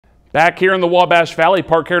Back here in the Wabash Valley,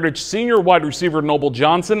 Parke Heritage senior wide receiver Noble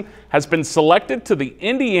Johnson has been selected to the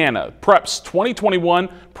Indiana Preps 2021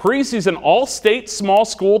 preseason All-State Small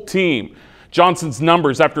School team. Johnson's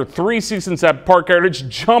numbers after 3 seasons at Parke Heritage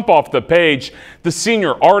jump off the page. The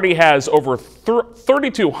senior already has over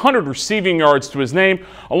 3,200 receiving yards to his name,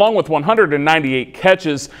 along with 198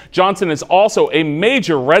 catches. Johnson is also a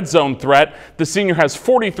major red zone threat. The senior has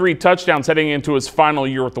 43 touchdowns heading into his final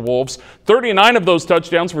year with the Wolves. 39 of those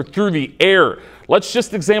touchdowns were through the air. Let's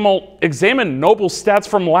just examine Noble's stats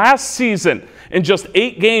from last season. In just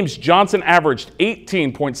 8 games, Johnson averaged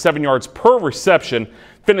 18.7 yards per reception,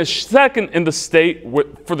 finished second in the state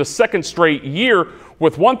for the second straight year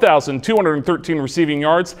with 1,213 receiving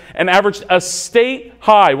yards and averaged a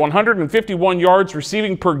state-high 151 yards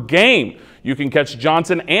receiving per game. You can catch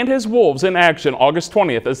Johnson and his Wolves in action August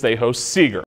 20th as they host Seeger.